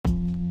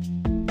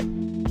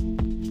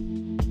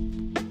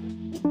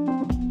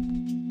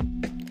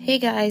Hey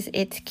guys,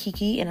 it's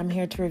Kiki and I'm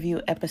here to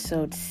review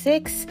episode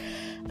 6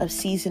 of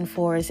season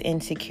 4's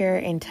Insecure,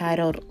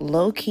 entitled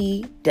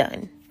Lowkey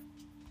Done.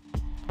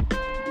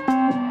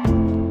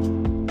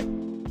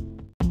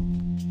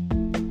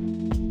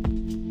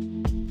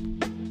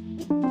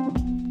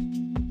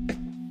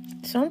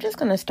 So I'm just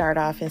going to start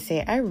off and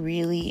say I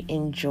really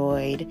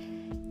enjoyed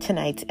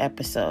tonight's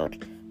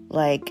episode.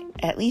 Like,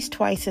 at least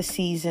twice a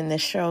season, the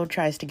show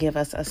tries to give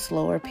us a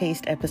slower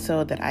paced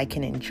episode that I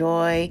can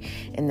enjoy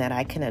and that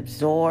I can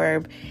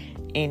absorb.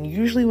 And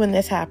usually when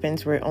this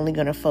happens, we're only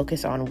going to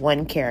focus on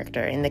one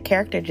character. And the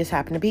character just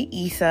happened to be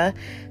Issa.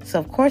 So,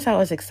 of course, I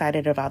was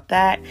excited about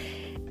that.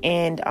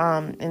 And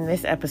in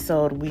this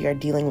episode, we are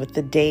dealing with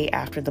the day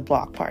after the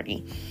block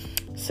party.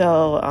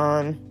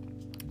 So,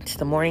 it's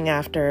the morning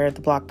after the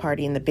block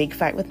party and the big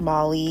fight with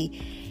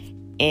Molly.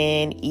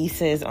 And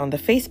Issa is on the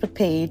Facebook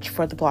page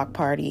for the block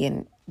party,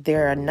 and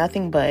there are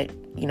nothing but,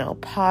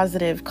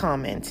 positive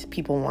comments.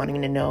 People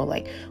wanting to know,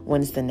 like,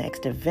 when's the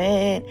next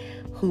event,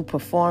 who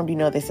performed.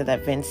 They said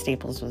that Vince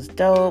Staples was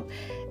dope.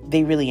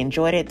 They really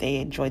enjoyed it. They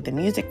enjoyed the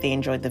music. They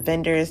enjoyed the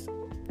vendors.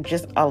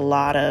 Just a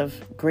lot of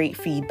great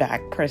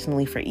feedback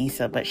personally for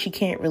Issa, but she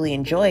can't really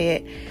enjoy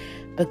it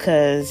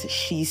because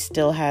she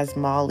still has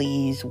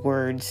Molly's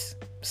words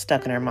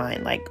stuck in her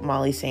mind. Like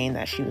Molly saying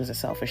that she was a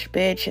selfish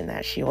bitch and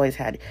that she always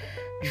had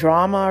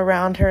drama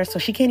around her, so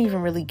she can't even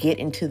really get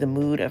into the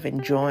mood of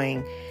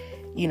enjoying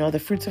the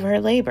fruits of her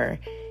labor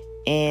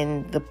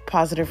and the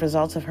positive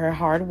results of her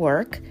hard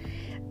work.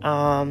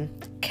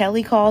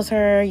 Kelly calls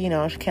her,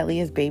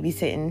 Kelly is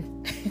babysitting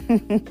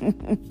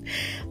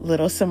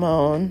little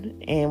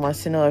Simone and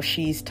wants to know if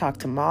she's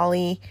talked to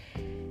Molly.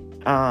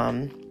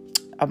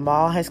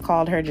 Amal has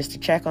called her just to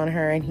check on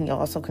her, and he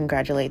also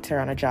congratulates her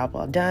on a job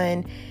well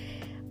done.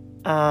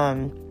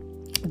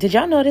 Did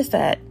y'all notice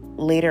that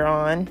later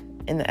on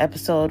in the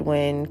episode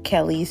when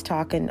Kelly's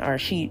talking, or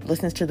she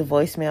listens to the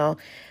voicemail,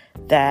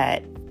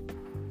 that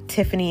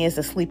Tiffany is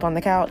asleep on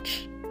the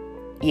couch?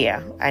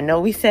 Yeah, I know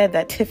we said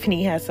that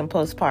Tiffany has some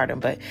postpartum,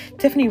 but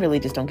Tiffany really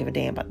just don't give a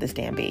damn about this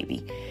damn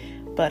baby.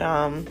 But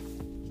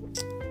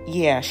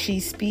yeah, she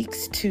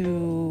speaks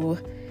to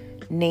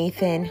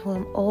Nathan, who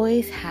I'm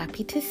always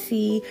happy to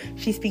see.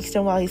 She speaks to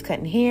him while he's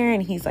cutting hair,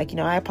 and he's like,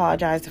 I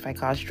apologize if I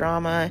caused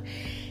drama,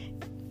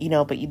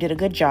 but you did a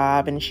good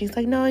job. And she's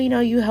like, no,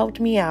 you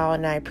helped me out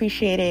and I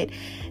appreciate it,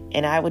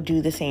 and I would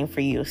do the same for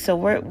you. So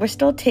we're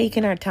still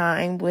taking our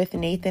time with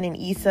Nathan and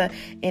Issa.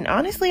 And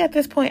honestly, at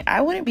this point,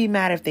 I wouldn't be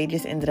mad if they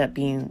just ended up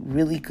being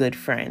really good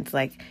friends.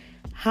 Like,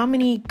 how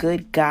many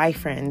good guy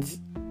friends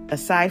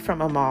aside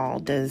from Amal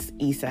does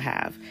Issa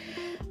have?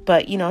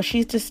 But,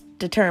 she's just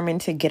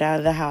determined to get out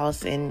of the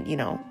house and,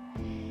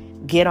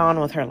 get on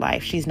with her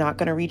life. She's not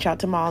going to reach out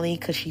to Molly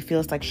because she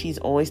feels like she's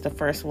always the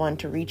first one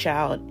to reach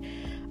out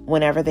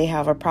whenever they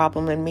have a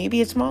problem, and maybe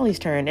it's Molly's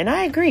turn. And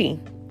I agree.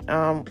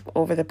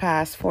 Over the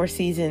past 4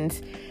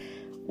 seasons,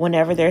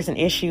 whenever there's an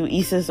issue,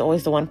 Issa's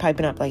always the one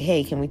piping up like,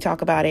 hey, can we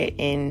talk about it?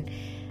 And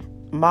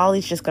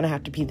Molly's just going to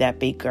have to be that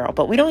big girl.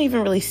 But we don't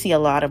even really see a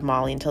lot of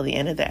Molly until the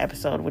end of the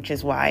episode, which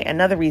is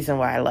another reason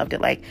why I loved it.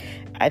 Like,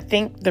 I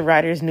think the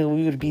writers knew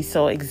we would be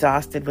so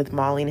exhausted with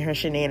Molly and her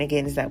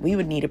shenanigans that we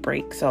would need a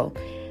break. So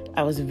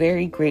I was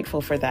very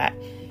grateful for that.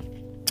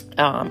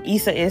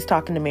 Issa is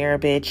talking to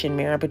Maribitch, and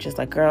Maribitch is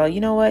like, girl, you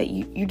know what?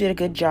 You did a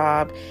good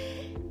job.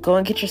 Go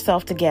and get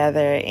yourself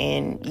together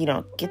and,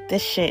 get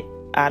this shit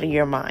out of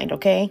your mind,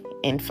 okay?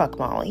 And fuck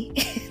Molly.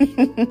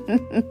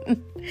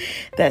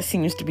 That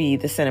seems to be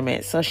the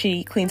sentiment. So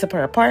she cleans up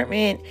her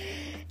apartment.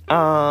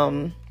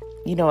 A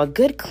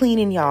good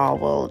cleaning, y'all,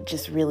 will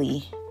just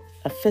really,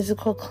 a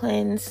physical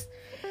cleanse,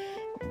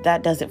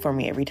 that does it for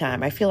me every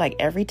time. I feel like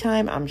every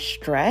time I'm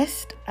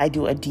stressed, I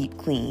do a deep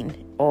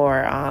clean.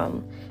 Or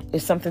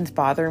if something's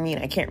bothering me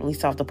and I can't really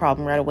solve the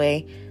problem right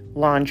away,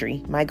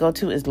 laundry. My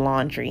go-to is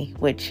laundry,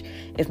 which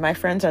if my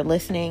friends are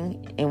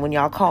listening and when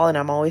y'all call and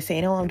I'm always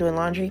saying, I'm doing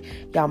laundry,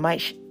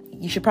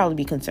 you should probably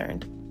be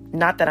concerned.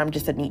 Not that I'm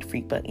just a neat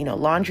freak, but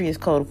laundry is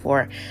code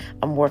for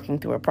I'm working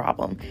through a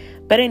problem.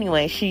 But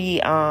anyway,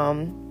 she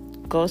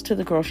goes to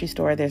the grocery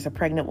store. There's a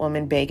pregnant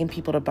woman begging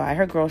people to buy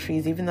her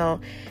groceries, even though,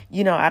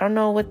 I don't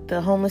know what the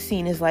homeless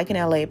scene is like in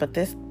LA, but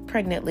this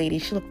pregnant lady,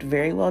 she looked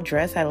very well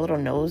dressed, had a little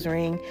nose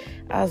ring.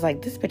 I was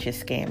like, this bitch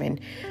is scamming.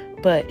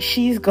 But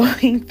she's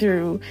going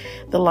through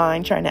the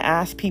line trying to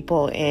ask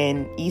people,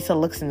 and Issa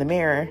looks in the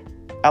mirror.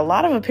 A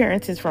lot of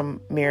appearances from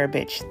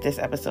Maribitch this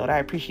episode. I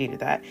appreciated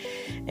that.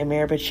 And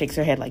Maribitch shakes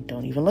her head like,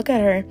 don't even look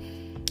at her.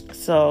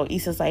 So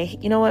Issa's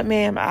like, you know what,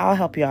 ma'am? I'll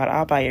help you out.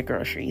 I'll buy your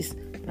groceries.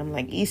 And I'm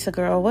like, Issa,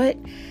 girl, what?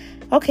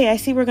 Okay, I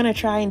see we're going to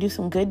try and do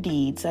some good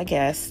deeds, I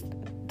guess.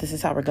 This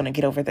is how we're going to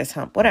get over this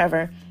hump.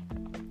 Whatever.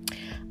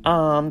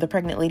 The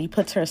pregnant lady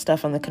puts her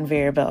stuff on the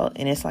conveyor belt,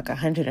 and it's like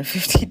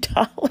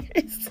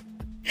 $150.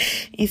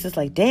 Issa's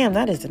like, damn,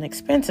 that is an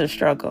expensive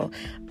struggle.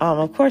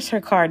 Of course, her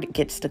card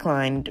gets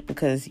declined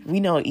because we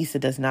know Issa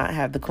does not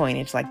have the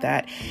coinage like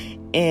that.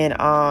 And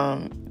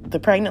the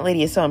pregnant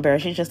lady is so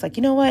embarrassed. She's just like,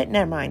 you know what?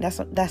 Never mind.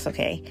 That's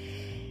okay.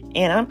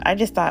 And I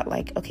just thought,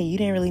 like, okay, you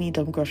didn't really need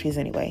them groceries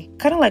anyway.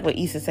 Kind of like what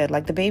Issa said,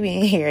 like, the baby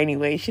ain't here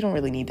anyway. She don't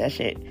really need that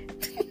shit.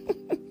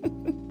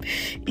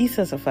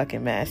 Issa's a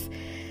fucking mess.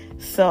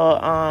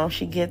 So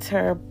she gets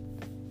her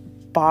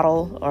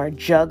bottle or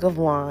jug of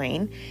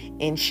wine,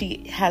 and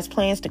she has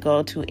plans to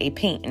go to a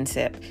paint and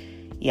sip.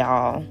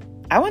 Y'all,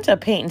 I went to a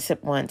paint and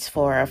sip once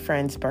for a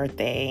friend's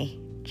birthday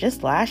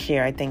just last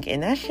year, I think,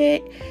 and that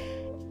shit,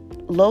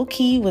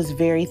 low-key, was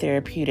very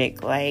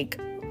therapeutic. Like,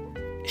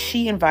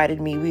 she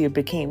invited me.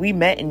 We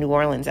met in New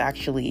Orleans,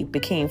 actually,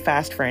 became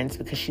fast friends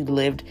because she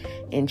lived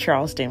in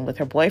Charleston with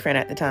her boyfriend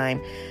at the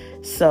time.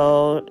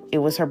 So it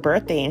was her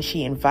birthday and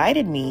she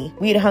invited me.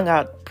 We had hung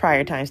out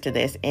prior times to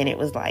this, and it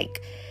was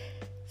like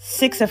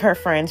 6 of her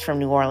friends from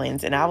New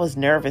Orleans, and I was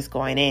nervous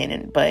going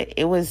in, but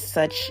it was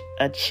such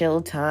a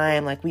chill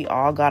time. Like, we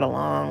all got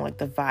along. Like,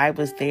 the vibe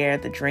was there,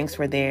 the drinks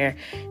were there,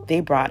 they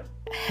brought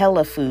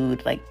hella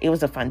food. Like, it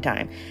was a fun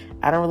time.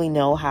 I don't really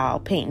know how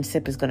paint and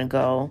sip is gonna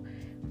go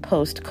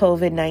post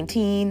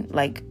COVID-19.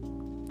 Like,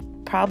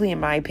 probably, in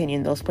my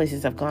opinion, those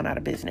places have gone out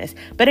of business.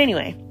 But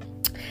anyway,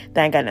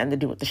 that ain't got nothing to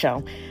do with the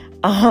show.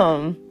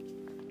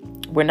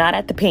 We're not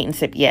at the paint and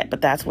sip yet,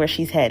 but that's where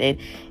she's headed.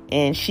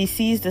 And she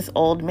sees this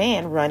old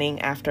man running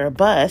after a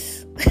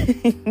bus.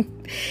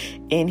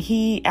 And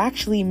he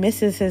actually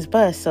misses his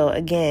bus. So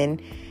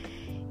again,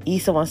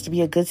 Issa wants to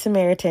be a good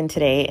Samaritan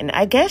today. And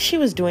I guess she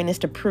was doing this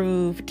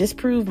to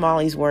disprove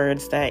Molly's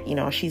words that, you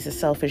know, she's a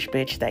selfish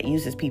bitch that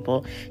uses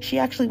people. She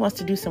actually wants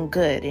to do some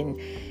good and,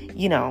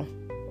 you know,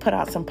 put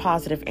out some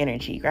positive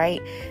energy,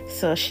 right?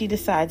 So she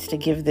decides to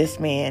give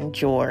this man,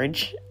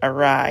 George, a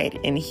ride.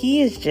 And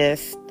he's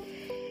just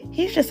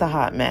a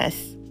hot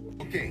mess.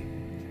 Okay,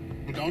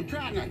 but don't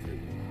try nothing.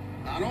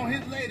 I don't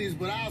hit ladies,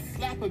 but I'll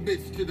slap a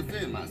bitch to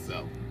defend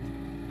myself.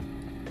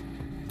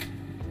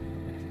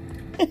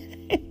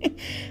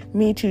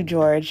 Me too,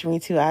 George. Me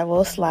too. I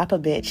will slap a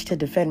bitch to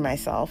defend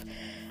myself.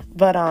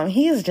 But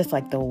he is just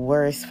like the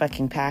worst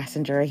fucking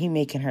passenger. He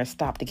making her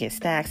stop to get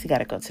snacks. He got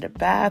to go to the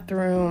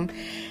bathroom.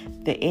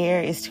 The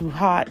air is too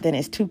hot, then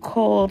it's too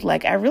cold.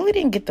 Like, I really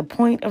didn't get the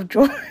point of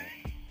George.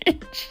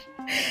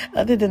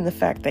 Other than the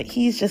fact that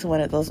he's just one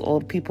of those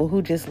old people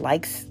who just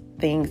likes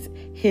things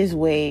his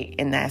way,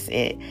 and that's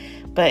it.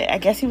 But I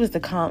guess he was the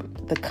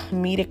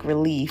comedic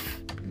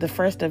relief, the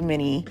first of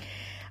many.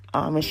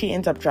 And she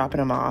ends up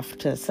dropping him off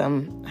to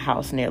some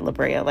house near La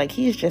Brea. Like,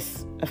 he's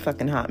just a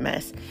fucking hot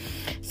mess.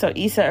 So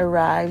Issa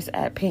arrives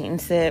at Paint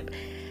and Sip.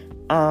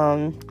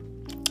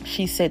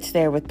 She sits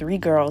there with 3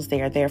 girls.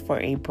 They are there for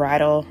a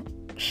bridal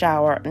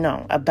shower.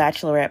 No, a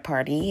bachelorette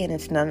party. And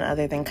it's none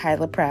other than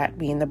Kyla Pratt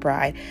being the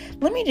bride.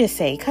 Let me just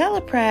say,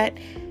 Kyla Pratt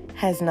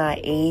has not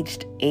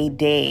aged a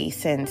day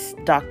since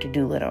Dr.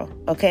 Dolittle.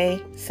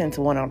 Okay? Since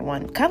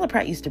 101. Kyla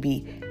Pratt used to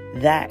be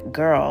that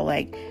girl.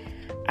 Like,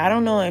 I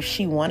don't know if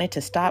she wanted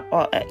to stop.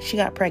 Oh, she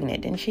got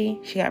pregnant, didn't she?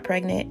 She got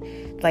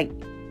pregnant. Like,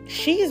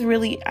 she's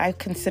really, I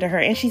consider her,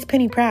 and she's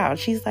penny proud.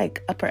 She's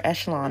like upper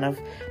echelon of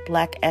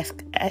black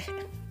excellence.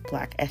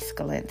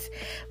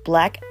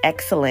 Like,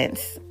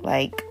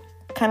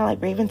 kind of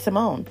like Raven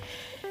Simone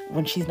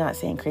when she's not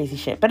saying crazy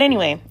shit. But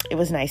anyway, it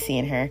was nice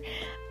seeing her.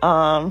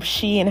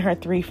 She and her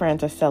 3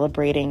 friends are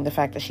celebrating the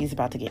fact that she's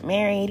about to get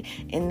married,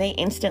 and they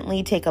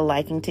instantly take a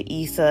liking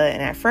to Issa.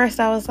 And at first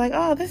I was like,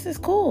 oh, this is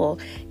cool.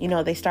 You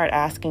know, they start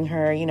asking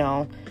her, you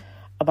know,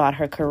 about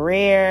her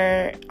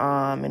career,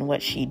 and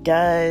what she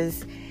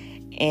does.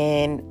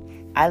 And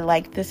I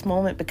like this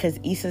moment because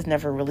Issa's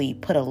never really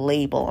put a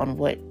label on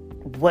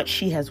what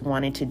she has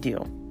wanted to do.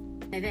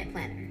 Event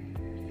planner.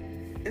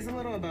 It's a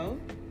little of both.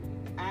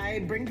 I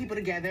bring people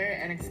together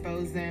and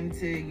expose them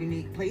to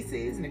unique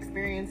places and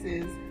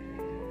experiences.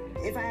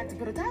 If I had to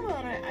put a title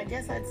on it, I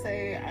guess I'd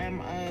say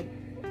I'm a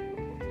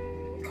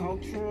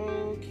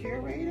cultural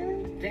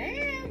curator.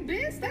 Damn,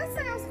 bitch, that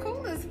sounds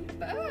cool as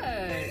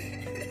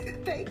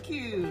fuck. Thank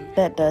you.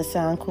 That does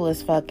sound cool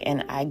as fuck,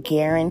 and I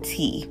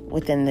guarantee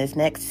within this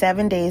next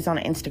 7 days on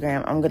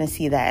Instagram, I'm going to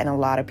see that in a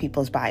lot of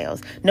people's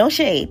bios. No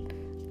shade.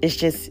 It's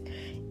just,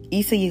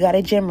 Issa, you got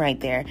a gem right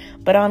there.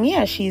 But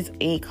yeah, she's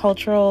a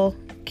cultural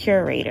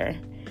curator.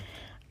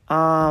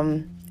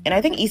 And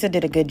I think Issa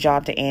did a good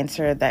job to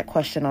answer that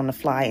question on the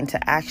fly and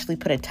to actually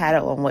put a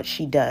title on what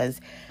she does,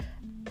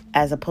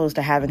 as opposed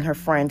to having her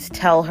friends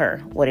tell her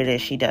what it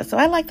is she does. So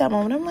I like that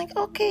moment. I'm like,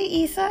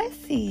 okay, Issa, I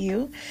see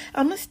you.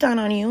 I'm gonna stun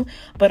on you.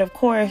 But of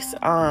course,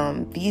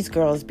 these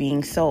girls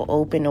being so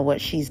open to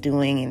what she's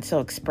doing and so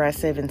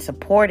expressive and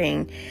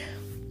supporting,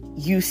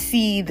 you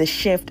see the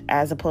shift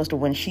as opposed to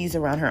when she's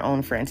around her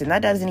own friends. And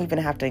that doesn't even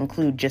have to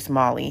include just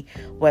Molly,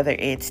 whether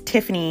it's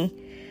Tiffany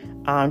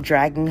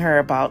dragging her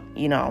about,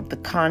 you know, the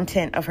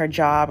content of her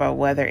job, or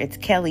whether it's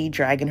Kelly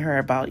dragging her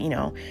about, you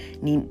know,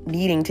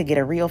 needing to get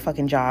a real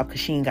fucking job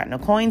because she ain't got no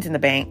coins in the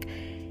bank.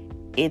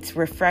 It's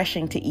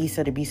refreshing to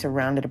Issa to be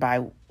surrounded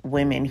by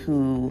women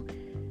who,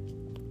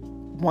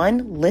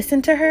 one,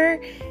 listen to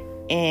her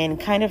and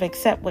kind of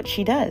accept what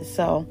she does.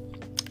 So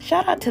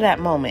shout out to that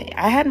moment.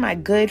 I had my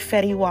good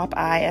Fetty Wap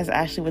eye, as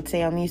Ashley would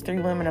say, on these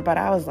 3 women, but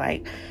I was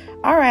like,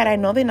 all right, I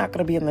know they're not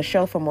going to be on the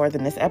show for more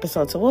than this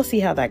episode, so we'll see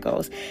how that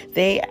goes.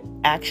 They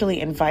actually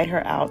invite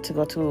her out to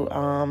go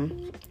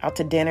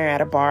to dinner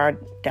at a bar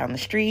down the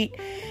street.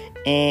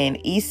 And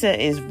Issa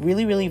is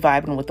really, really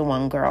vibing with the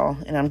one girl.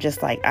 And I'm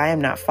just like, I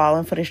am not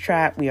falling for this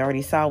trap. We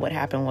already saw what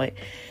happened with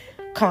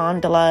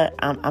Condola.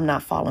 I'm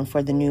not falling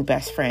for the new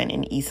best friend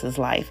in Issa's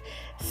life.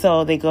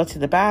 So they go to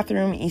the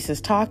bathroom. Issa's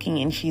talking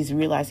and she's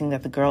realizing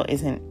that the girl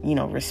isn't,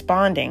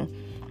 responding.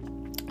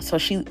 So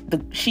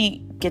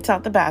she gets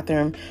out the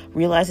bathroom,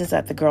 realizes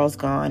that the girl's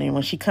gone. And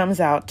when she comes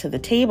out to the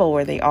table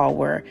where they all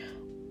were,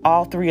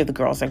 all three of the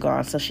girls are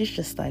gone. So she's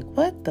just like,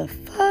 what the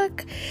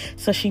fuck?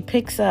 So she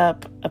picks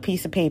up a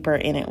piece of paper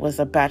and it was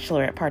a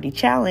bachelorette party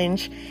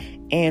challenge.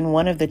 And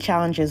one of the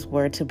challenges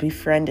were to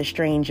befriend a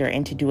stranger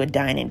and to do a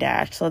dine and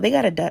dash. So they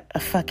got a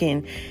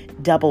fucking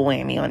double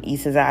whammy on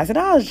Issa's ass. And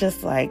I was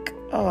just like,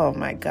 oh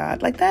my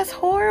God, like that's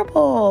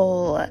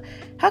horrible.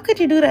 How could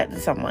you do that to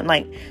someone?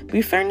 Like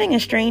befriending a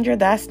stranger,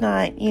 that's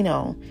not,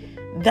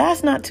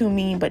 that's not too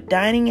mean. But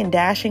dining and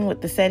dashing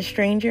with the said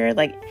stranger,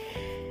 like,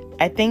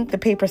 I think the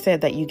paper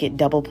said that you get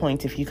double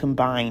points if you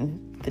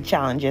combine the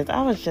challenges.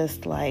 I was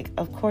just like,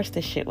 of course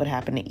this shit would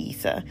happen to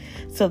Issa.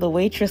 So the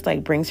waitress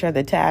brings her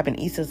the tab and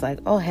Issa's like,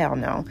 oh hell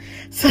no.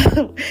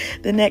 So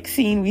the next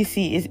scene we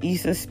see is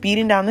Issa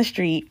speeding down the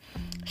street.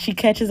 She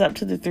catches up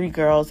to the three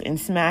girls and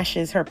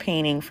smashes her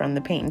painting from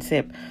the paint and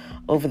sip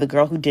over the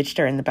girl who ditched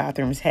her in the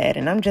bathroom's head.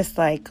 And I'm just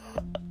like,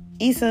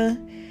 Issa,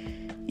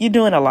 you're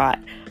doing a lot.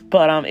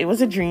 But it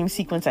was a dream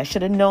sequence. I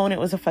should have known it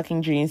was a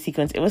fucking dream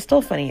sequence. It was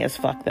still funny as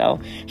fuck, though.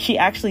 She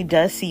actually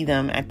does see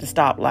them at the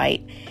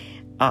stoplight,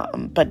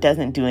 but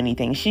doesn't do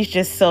anything. She's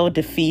just so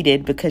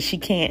defeated because she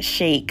can't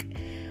shake.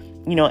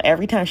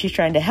 Every time she's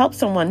trying to help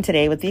someone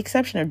today, with the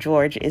exception of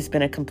George, it's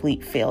been a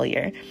complete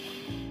failure.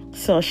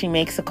 So she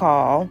makes a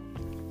call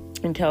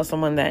and tells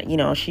someone that,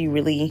 she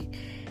really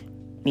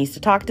needs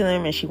to talk to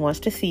them and she wants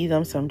to see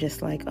them. So I'm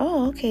just like,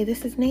 oh, okay,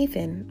 this is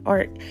Nathan.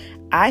 Or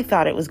I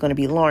thought it was going to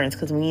be Lawrence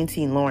because we ain't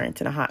seen Lawrence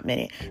in a hot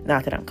minute.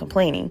 Not that I'm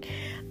complaining.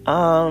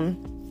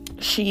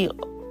 She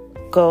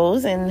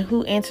goes and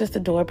who answers the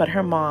door but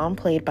her mom,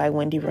 played by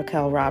Wendy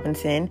Raquel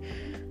Robinson.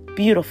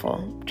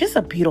 Beautiful. Just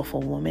a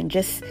beautiful woman.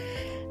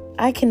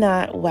 I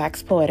cannot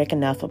wax poetic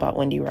enough about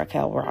Wendy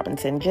Raquel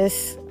Robinson.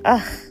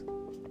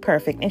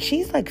 Perfect. And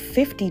she's like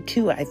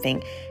 52, I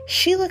think.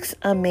 She looks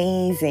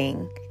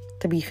amazing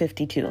to be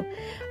 52.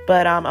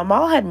 But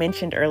Amal had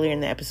mentioned earlier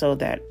in the episode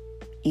that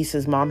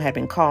Issa's mom had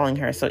been calling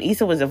her. So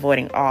Issa was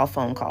avoiding all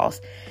phone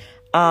calls.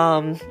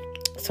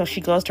 So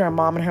she goes to her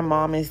mom and her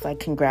mom is like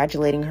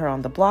congratulating her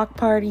on the block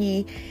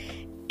party.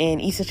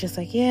 And Issa's just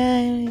like, yeah,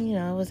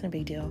 it wasn't a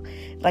big deal.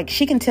 Like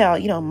she can tell,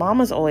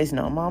 mamas always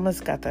know.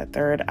 Mama's got that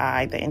third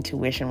eye, the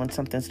intuition when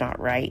something's not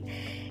right.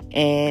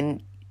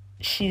 And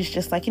she's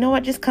just like, you know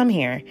what, just come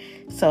here.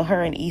 So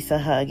her and Issa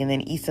hug and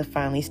then Issa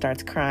finally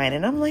starts crying.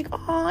 And I'm like,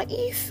 oh,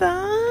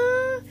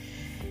 Issa.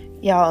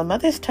 Y'all, a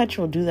mother's touch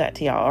will do that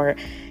to y'all, or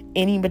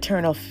any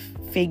maternal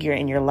figure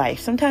in your life.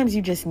 Sometimes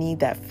you just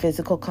need that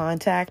physical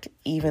contact,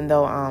 even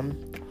though,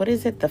 what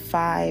is it?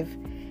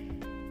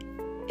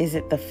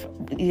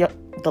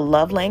 The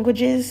love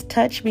languages,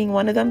 touch being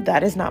one of them.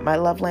 That is not my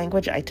love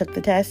language. I took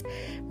the test.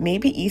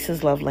 Maybe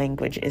Issa's love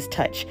language is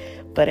touch.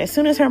 But as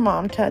soon as her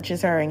mom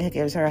touches her and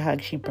gives her a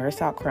hug, she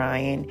bursts out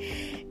crying.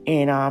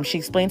 And she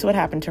explains what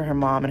happened to her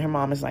mom. And her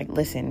mom is like,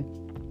 listen,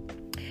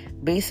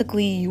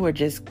 basically you were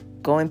just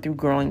going through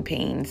growing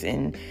pains.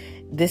 And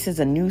this is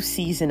a new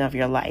season of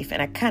your life.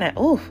 And I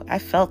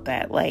felt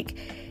that. Like,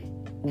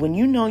 when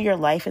you know your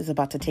life is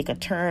about to take a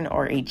turn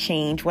or a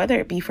change, whether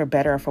it be for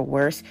better or for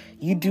worse,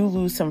 you do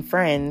lose some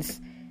friends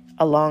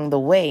along the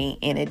way.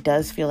 And it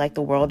does feel like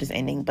the world is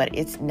ending, but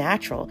it's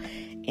natural.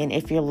 And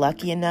if you're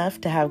lucky enough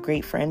to have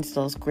great friends,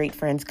 those great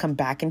friends come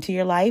back into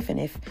your life. And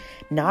if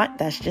not,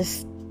 that's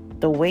just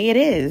the way it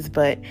is.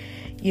 But,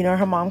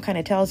 her mom kind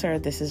of tells her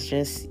this is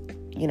just,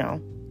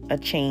 a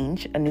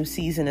change. A new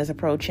season is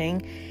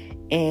approaching.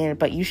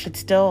 But you should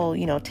still,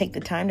 take the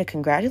time to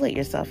congratulate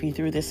yourself. You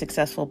threw this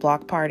successful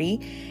block party.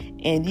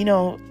 And,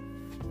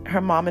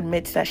 her mom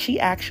admits that she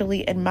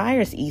actually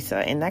admires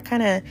Issa. And that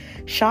kind of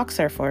shocks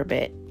her for a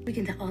bit. We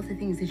can do all the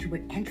things that you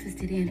were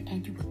interested in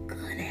and you were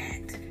good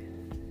at.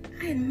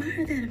 I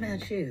admire that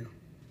about you.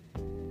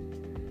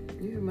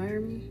 You admire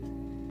me?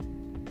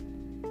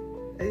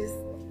 I just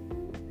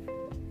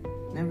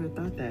never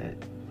thought that.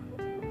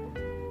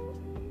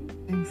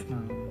 Thanks,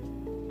 Mom.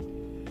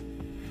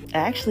 I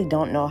actually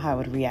don't know how I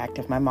would react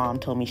if my mom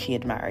told me she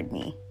admired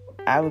me.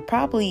 I would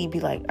probably be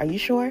like, are you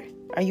sure?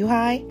 Are you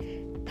high?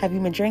 Have you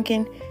been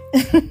drinking?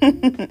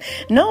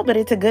 No, but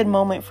it's a good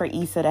moment for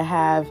Issa to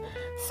have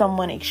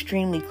someone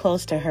extremely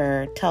close to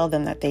her tell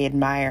them that they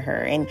admire her.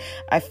 And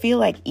I feel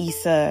like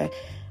Issa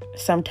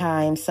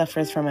sometimes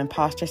suffers from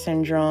imposter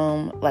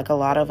syndrome, like a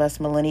lot of us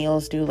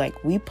millennials do.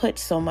 Like, we put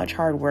so much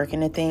hard work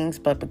into things,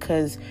 but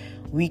because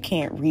we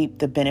can't reap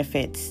the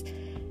benefits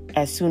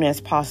as soon as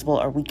possible,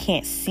 or we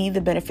can't see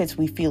the benefits,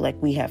 we feel like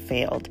we have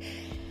failed.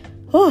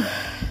 Whew.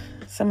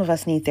 Some of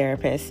us need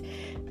therapists.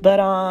 But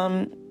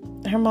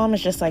her mom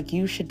is just like,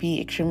 you should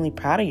be extremely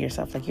proud of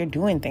yourself. Like, you're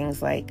doing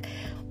things. Like,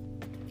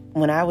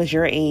 when I was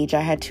your age,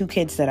 I had 2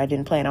 kids that I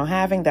didn't plan on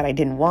having, that I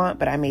didn't want,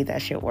 but I made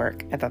that shit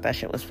work. I thought that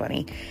shit was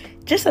funny.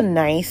 Just a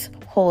nice,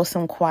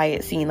 wholesome,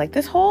 quiet scene. Like,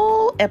 this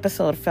whole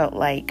episode felt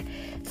like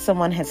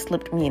someone had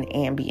slipped me an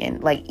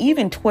Ambien. Like,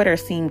 even Twitter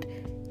seemed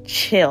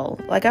chill.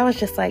 Like, I was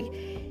just like,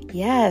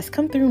 yes,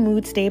 come through,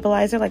 mood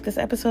stabilizer. Like, this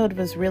episode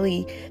was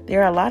really,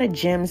 there are a lot of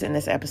gems in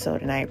this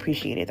episode, and I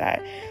appreciated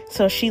that.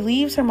 So she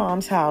leaves her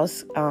mom's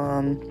house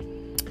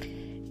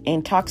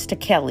and talks to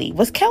Kelly.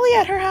 Was Kelly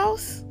at her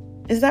house?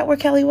 Is that where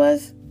Kelly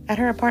was? At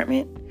her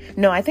apartment?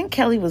 No, I think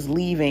Kelly was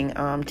leaving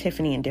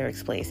Tiffany and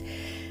Derek's place.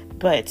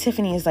 But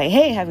Tiffany is like,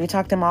 hey, have you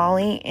talked to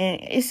Molly?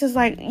 And it's just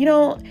like,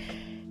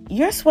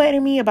 you're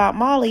sweating me about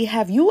Molly.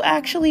 Have you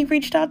actually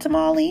reached out to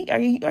Molly? Are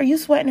you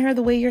sweating her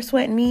the way you're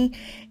sweating me?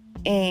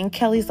 And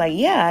Kelly's like,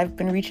 yeah, I've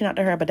been reaching out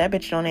to her, but that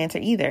bitch don't answer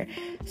either.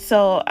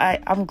 So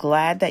I'm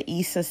glad that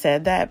Issa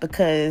said that,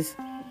 because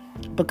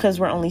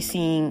we're only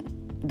seeing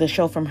the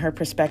show from her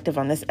perspective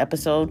on this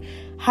episode.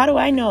 How do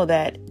I know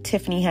that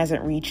Tiffany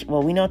hasn't reached,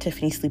 well, we know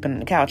Tiffany's sleeping on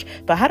the couch,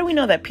 but how do we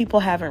know that people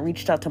haven't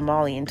reached out to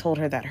Molly and told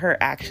her that her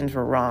actions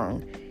were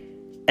wrong?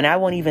 And I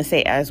won't even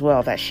say as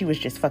well that she was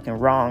just fucking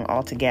wrong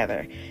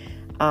altogether.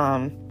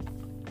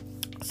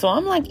 So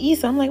I'm like,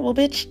 Issa, I'm like, well,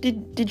 bitch,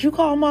 did you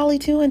call Molly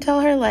too and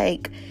tell her?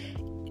 Like,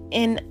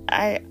 and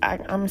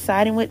I'm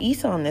siding with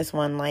Issa on this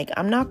one. Like,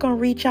 I'm not going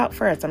to reach out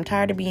first. I'm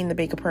tired of being the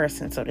bigger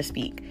person, so to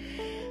speak.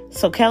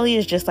 So Kelly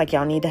is just like,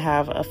 y'all need to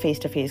have a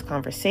face-to-face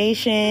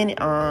conversation.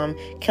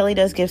 Kelly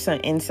does give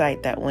some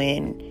insight that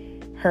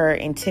when her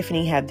and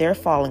Tiffany had their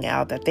falling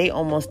out, that they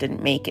almost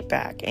didn't make it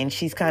back. And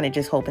she's kind of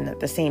just hoping that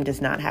the same does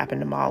not happen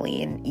to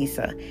Molly and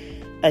Issa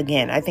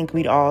again. I think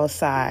we'd all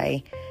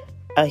have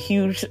a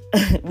huge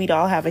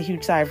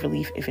sigh of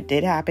relief if it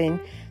did happen.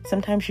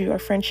 Sometimes your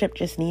friendship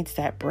just needs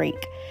that break.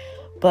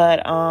 But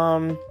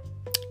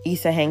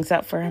Issa hangs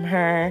up from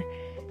her.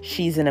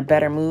 She's in a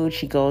better mood.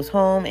 She goes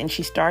home and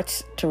she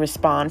starts to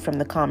respond from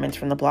the comments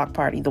from the block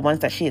party, the ones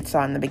that she had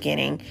saw in the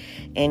beginning.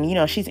 And,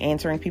 she's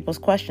answering people's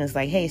questions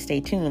like, hey, stay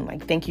tuned.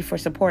 Like, thank you for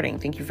supporting.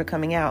 Thank you for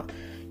coming out.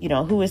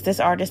 Who is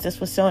this artist? This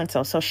was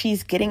so-and-so. So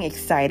she's getting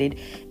excited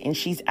and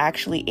she's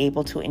actually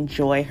able to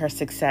enjoy her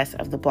success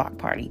of the block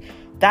party.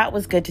 That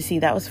was good to see.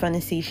 That was fun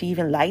to see. She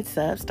even lights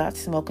up, starts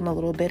smoking a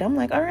little bit. I'm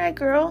like, all right,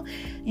 girl,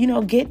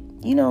 get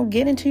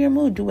into your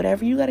mood. Do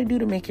whatever you got to do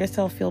to make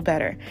yourself feel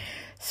better.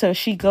 So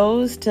she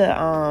goes to,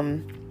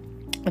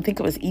 I think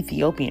it was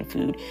Ethiopian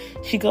food.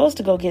 She goes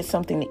to go get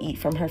something to eat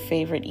from her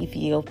favorite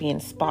Ethiopian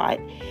spot.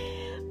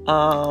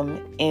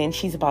 And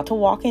she's about to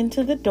walk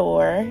into the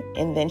door,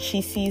 and then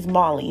she sees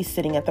Molly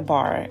sitting at the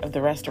bar of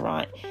the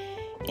restaurant.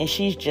 And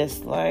she's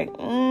just like,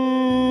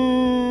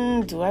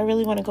 do I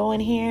really want to go in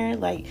here?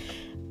 Like,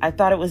 I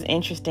thought it was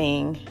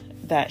interesting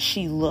that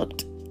she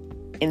looked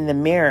in the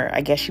mirror.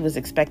 I guess she was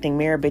expecting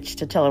Mirror Bitch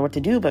to tell her what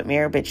to do, but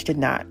Mirror Bitch did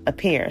not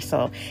appear.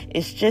 So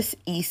it's just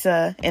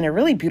Issa in a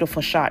really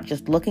beautiful shot,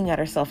 just looking at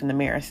herself in the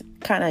mirror,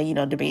 kind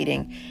of,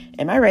 debating,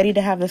 am I ready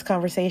to have this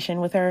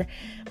conversation with her?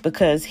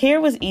 Because here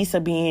was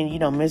Issa being,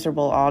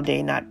 miserable all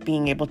day, not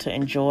being able to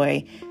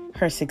enjoy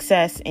her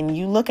success. And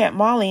you look at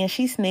Molly and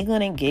she's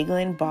sniggling and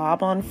giggling,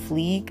 bob on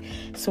fleek,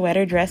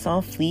 sweater dress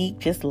on fleek,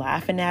 just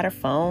laughing at her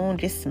phone,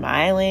 just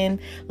smiling,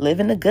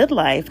 living the good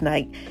life,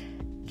 like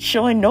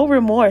showing no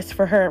remorse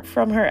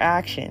from her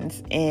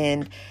actions.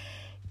 And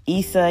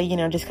Issa,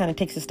 just kind of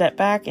takes a step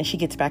back and she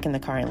gets back in the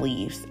car and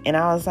leaves. And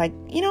I was like,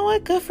 you know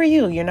what? Good for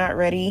you. You're not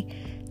ready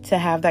to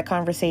have that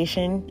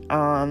conversation,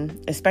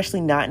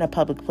 especially not in a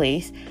public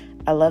place.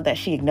 I love that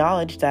she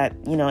acknowledged that,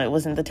 it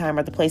wasn't the time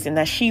or the place and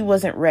that she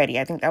wasn't ready.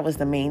 I think that was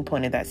the main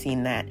point of that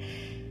scene, that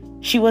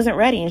she wasn't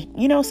ready.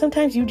 And,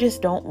 sometimes you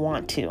just don't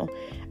want to.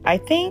 I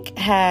think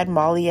had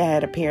Molly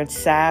had appeared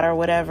sad or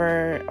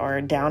whatever,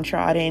 or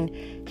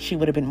downtrodden, she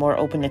would have been more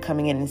open to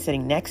coming in and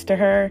sitting next to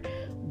her.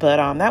 But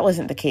that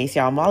wasn't the case,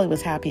 y'all. Molly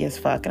was happy as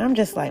fuck. And I'm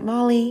just like,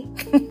 Molly.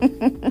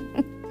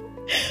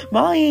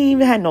 Molly ain't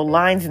even had no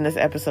lines in this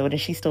episode,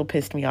 and she still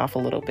pissed me off a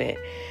little bit.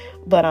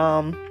 But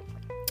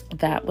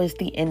that was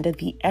the end of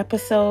the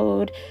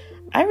episode.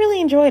 I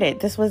really enjoyed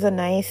it. This was a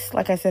nice,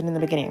 like I said in the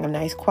beginning, a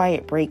nice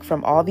quiet break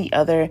from all the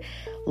other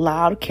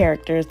loud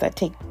characters that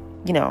take,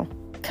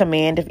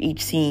 command of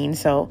each scene.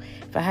 So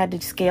if I had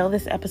to scale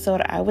this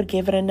episode, I would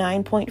give it a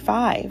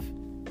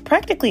 9.5.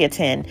 Practically a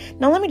 10.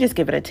 Now let me just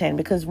give it a 10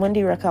 because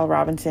Wendy Raquel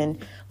Robinson,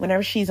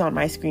 whenever she's on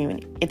my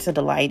screen, it's a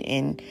delight.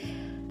 And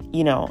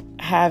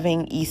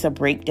having Issa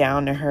break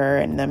down to her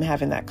and them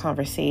having that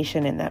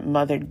conversation and that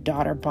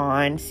mother-daughter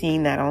bond,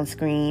 seeing that on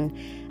screen,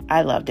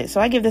 I loved it.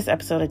 So I give this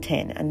episode a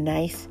 10, a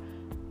nice,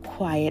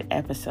 quiet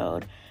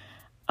episode.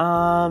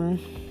 So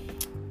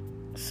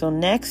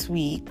next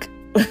week,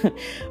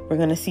 we're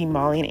going to see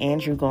Molly and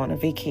Andrew go on a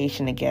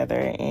vacation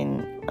together,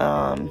 and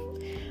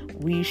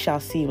we shall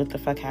see what the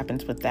fuck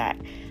happens with that.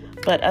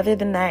 But other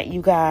than that,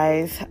 you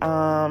guys,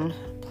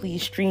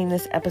 please stream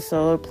this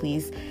episode.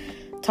 Please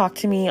talk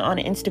to me on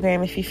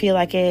Instagram if you feel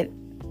like it.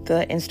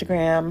 The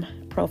Instagram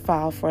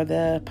profile for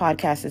the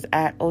podcast is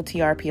at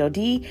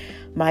OTRPOD.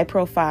 My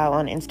profile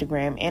on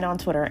Instagram and on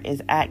Twitter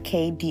is at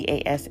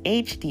KDASHDIOR.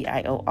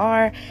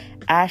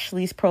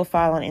 Ashley's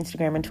profile on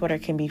Instagram and Twitter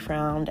can be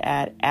found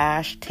at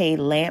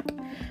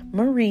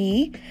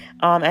AshTayLampMarie.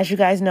 As you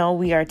guys know,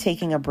 we are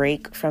taking a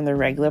break from the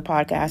regular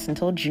podcast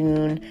until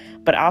June,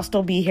 but I'll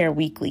still be here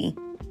weekly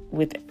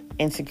with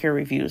Insecure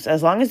Reviews.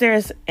 As long as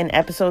there's an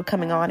episode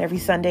coming on every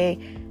Sunday,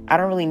 I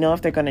don't really know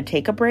if they're going to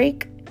take a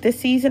break this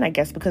season. I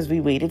guess because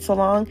we waited so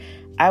long,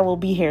 I will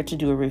be here to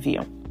do a review.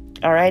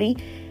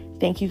 Alrighty.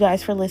 Thank you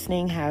guys for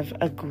listening. Have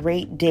a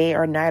great day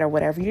or night or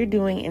whatever you're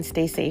doing, and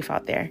stay safe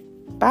out there.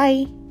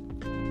 Bye.